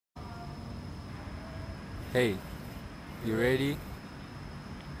Hey, you ready?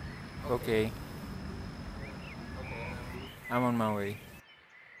 Okay, I'm on my way.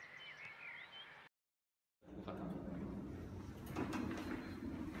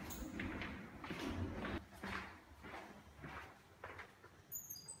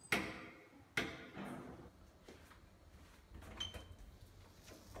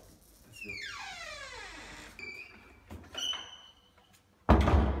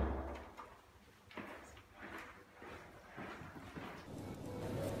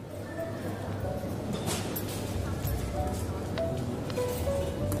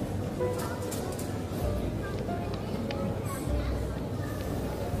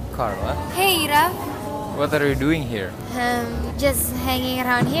 Carla, Hey, Ira. what are you doing here? Just hanging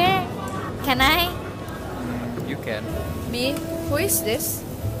around here. Can I? You can. B, who is this?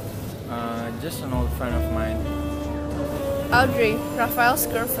 Just an old friend of mine. Audrey, Raphael's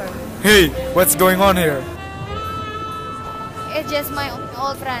girlfriend. Hey, what's going on here? It's just my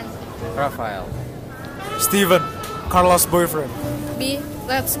old friend. Raphael. Steven, Carla's boyfriend. B,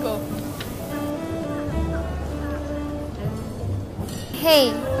 let's go.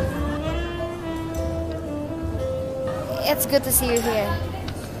 Hey. It's good to see you here.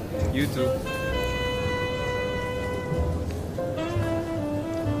 You too.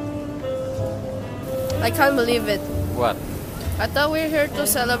 I can't believe it. What? I thought we were here to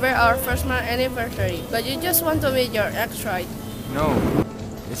celebrate our first month anniversary, but you just want to meet your ex, right? No,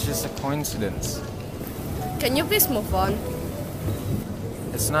 it's just a coincidence. Can you please move on?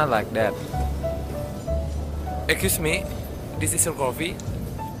 It's not like that. Excuse me, this is your coffee.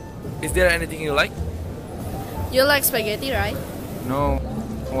 Is there anything you like? You like spaghetti, right? No,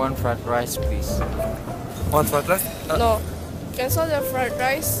 one fried rice, please. One fried rice? No. Cancel the fried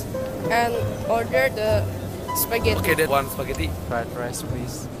rice and order the spaghetti. Okay, then one spaghetti. Fried rice,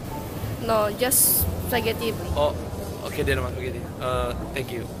 please. No, just spaghetti. Oh, okay, then one spaghetti.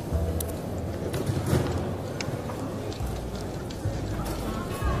 Thank you.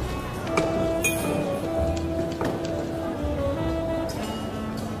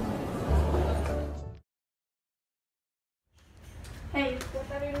 Hey,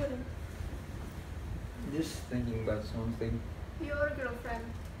 what are you doing? Just thinking about something. Your girlfriend.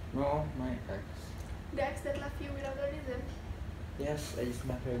 No, my ex. The ex that left you without a reason. Yes, I just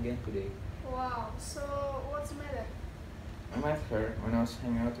met her again today. Wow, so what's the matter? I met her when I was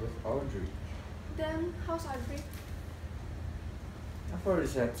hanging out with Audrey. Then, how's Audrey? I've already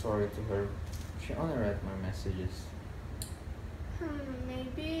said sorry to her. She only read my messages.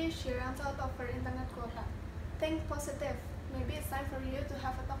 Maybe she ran out of her internet quota. Think positive. Maybe it's time for you to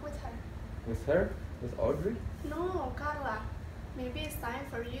have a talk with her. With her? With Audrey? No, Carla. Maybe it's time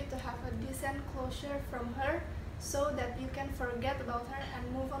for you to have a decent closure from her so that you can forget about her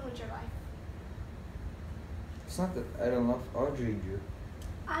and move on with your life. It's not that I don't love Audrey, Drew.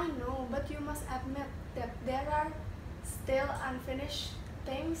 I know, but you must admit that there are still unfinished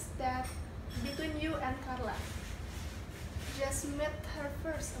things that between you and Carla. Just meet her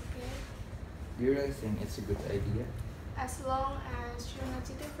first, okay? Do you really think it's a good idea? As long as you're not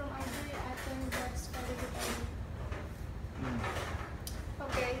cheating from Audrey, I think that's very good idea.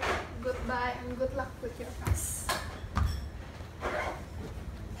 Okay, goodbye and good luck with your class.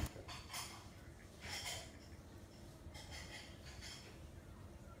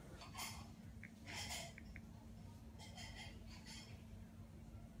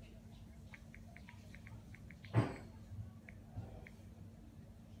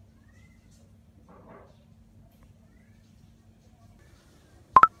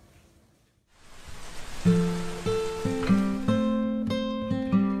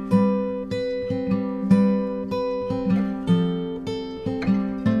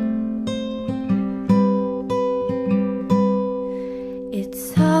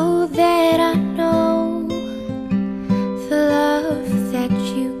 It's all that I know, the love that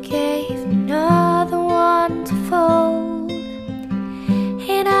you gave another one to fold,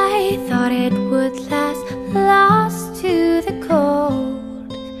 and I thought it would last, lost to the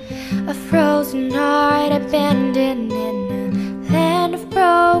cold, a frozen heart abandoned in a land of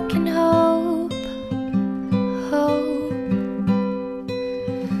broken hope. Hope.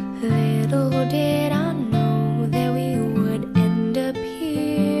 Little did I know that we would end up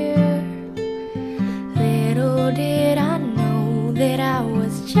here. Little did I know that I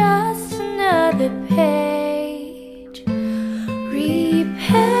was just another page.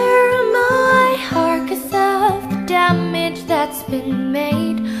 Repair my heart 'cause of the damage that's been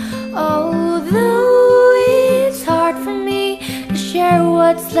made. Although it's hard for me to share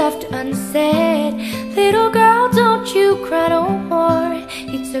what's left unsaid, little girl, don't you cry no more.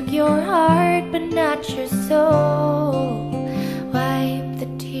 He took your heart but not your soul. Wipe the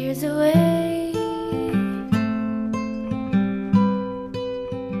tears away.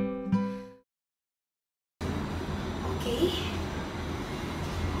 Okay.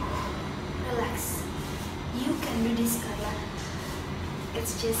 Relax. You can do this, Carla.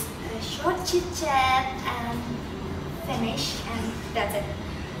 It's just a short chit chat and finish, and that's it.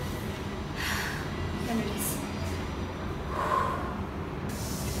 You can do this.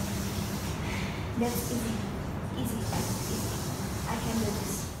 That's easy. Easy. I can do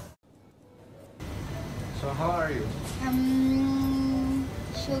this. So how are you?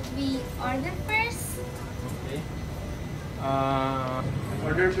 Should we order first? Okay.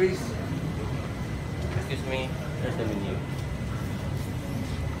 Order please. Excuse me, there's the menu.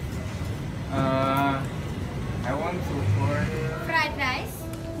 I want to order. Fried rice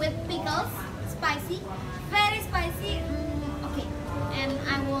with pickles, spicy, very spicy. Okay, and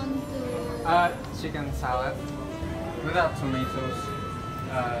I want to. Chicken salad without tomatoes.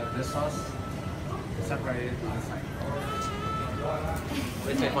 The sauce separated on the side.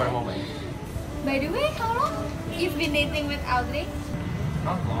 Wait for a moment. By the way, how long you've been dating with Audrey?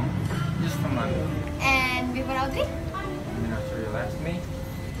 Not long, just a month. And before Audrey? I mean, after you left me.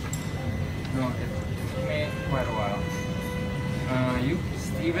 No, it took me quite a while. You,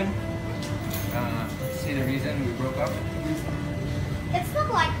 Steven, see the reason we broke up? It's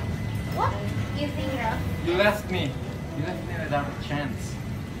not like what you think, Ralph. You left me. You left me without a chance.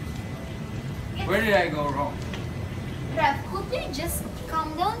 Where did I go wrong? Ralph, could you just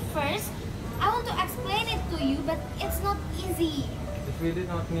calm down first? I want to explain it to you, but it's not easy. If we did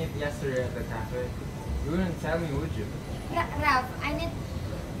not meet yesterday at the cafe, you wouldn't tell me, would you? Ralph, I need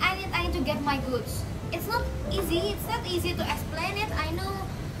to get my goods. It's not easy. It's not easy to explain it. I know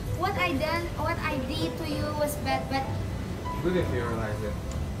what I did to you was bad, but Good if you realize it.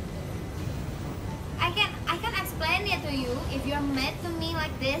 I can explain it to you if you're mad to me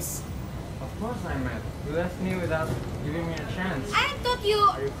like this. Of course I'm mad. You left me without giving me a chance. I thought you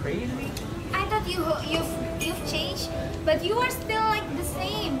Are you crazy? you've changed, but you are still like the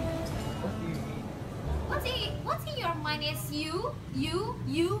same. What do you mean? What's in your mind is you,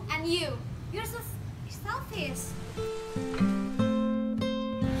 and you. You're so selfish.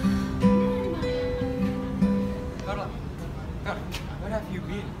 Carla, where have you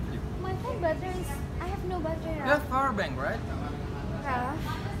been? My phone battery is. I have no battery. You have power bank, right?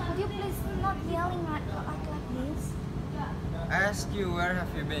 Could you please not yelling like this? I asked you where have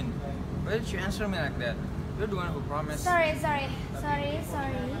you been. Why did you answer me like that? You're the one who promised. Sorry. I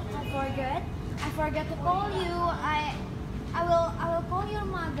forgot to call you. I will call your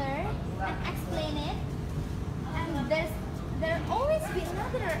mother and explain it. And there'll always be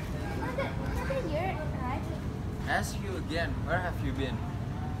another year, right? I ask you again, where have you been?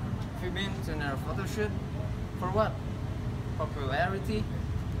 Have you been to another photo shoot? For what? Popularity?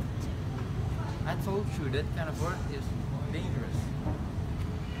 I told you that kind of work is dangerous.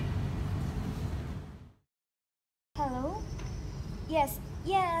 Hello? Yes.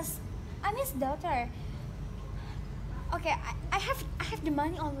 I'm his daughter. Okay, I have the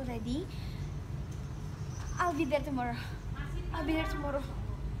money already. I'll be there tomorrow.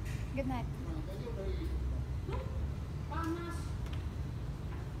 Good night.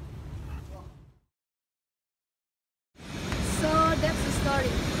 So that's the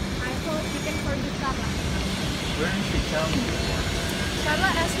story. I hope you can forgive Carla. Why didn't you tell me before? Carla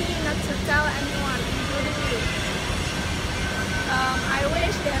asked me not to tell anyone, including you. I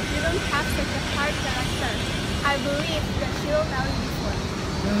wish that you don't have such a hard character. I believe that she will tell you before.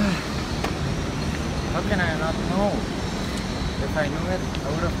 How can I not know? If I knew it, I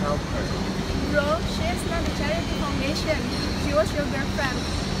would have helped her. Bro, she is not a charity foundation. She was your girlfriend.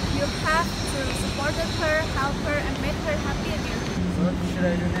 You have to support her, help her, and make her happy again. So what should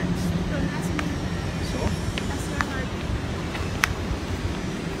I do next? Don't ask me. So? Ask your heart.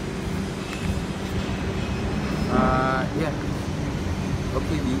 Yeah.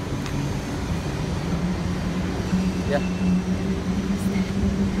 Okay, B. Yeah.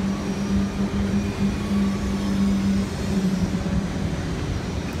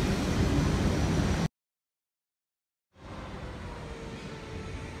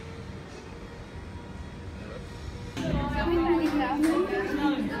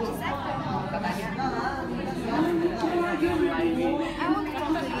 I want to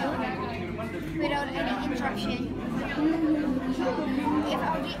talk to you without any interruption. If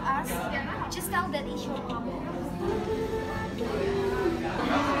Audrey asks, just tell that it's your problem.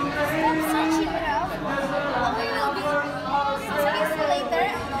 Stop searching it out. We will be serious later,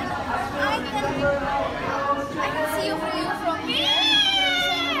 and I can see you from here.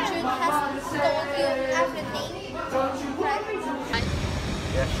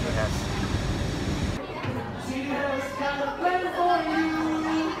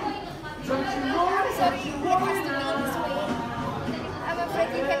 that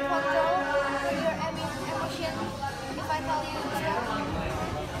you can control your emotion if I tell you stuff.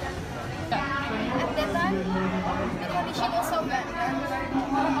 At that time, the condition was so bad.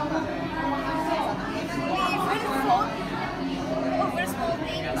 We even fought over small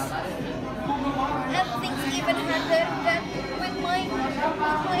things, and things even harder than when my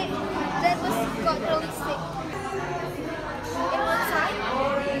dad got really sick. In one side,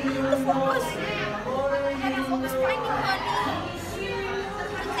 the focus had to focus finding money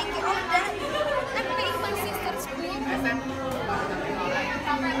to take care of that and paying my sister's school.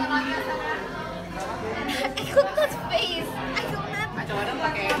 I could not face.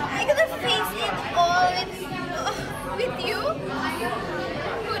 I could not face it all with you.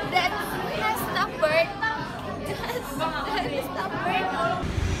 But that has stubborn. That is stubborn.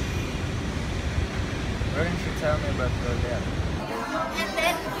 Why don't you tell me about your dad? And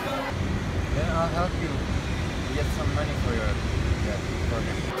then I'll help you get some money for your dad. For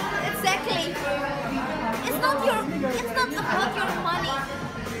him. exactly. It's not about your money.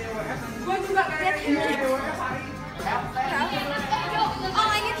 That he needs. All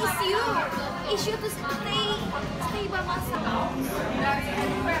I need is you. Is you to stay by my side.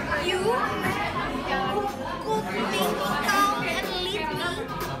 You could make me calm and lead me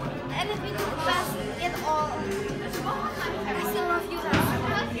and let me to pass it all. I still love you, Raf.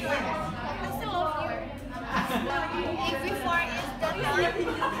 I still love you. If before is that time,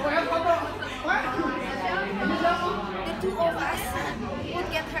 the two of us would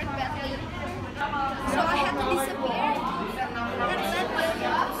get hurt badly. So I had to disappear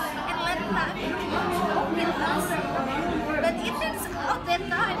and let time with us. But it turns out that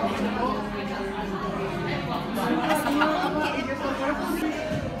time as a kid.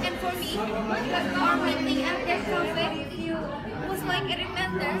 And for me, our meeting at that cafe was like a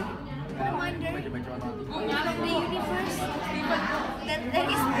reminder from the universe that there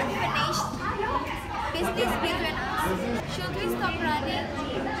is unfinished business between us. Should we stop running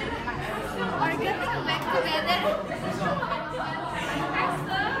or getting back together?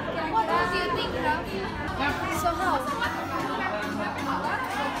 What do you think, Raf? So how?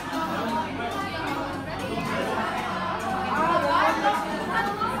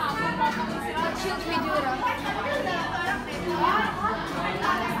 What should we do, Raf?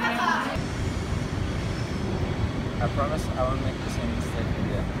 I promise I won't make the same mistake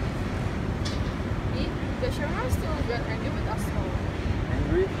again. The Sherman still got angry with us all.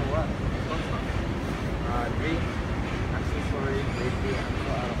 Angry for what? Angry. I'm so sorry. Lately I'm so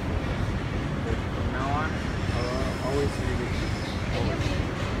out of focus. But from now on, I will always be with you. Always.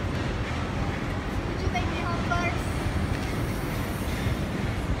 Would you take me home first?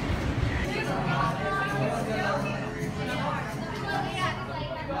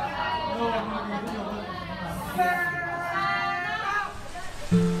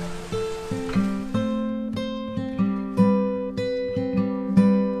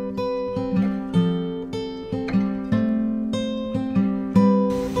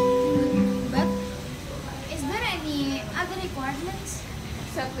 But is there any other requirements?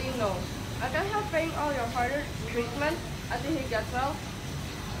 Sadly, no. I can help paying all your father's treatment until he gets well.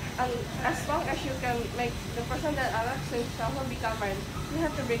 And as long as you can make the person that Alex himself will become mine, you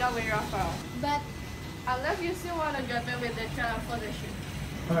have to break up with Rafael. But Unless you still want to get away with the child photo shoot.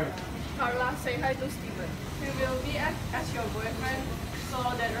 Hi. Carla, say hi to Steven. He will be as your boyfriend so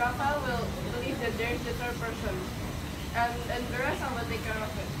that Rafael will believe that there is the third person. And the rest I will take care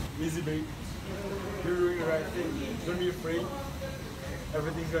of it. Easy, babe. You're doing the right thing. Don't be afraid.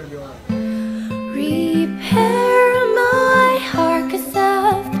 Everything's gonna be alright. Repair my heart 'cause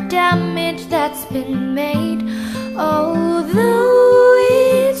of the damage that's been made. Although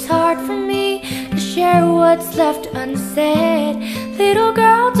it's hard for me to share what's left unsaid. Little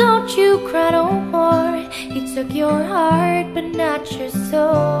girl, don't you cry no more. He took your heart but not your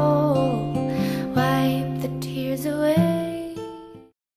soul.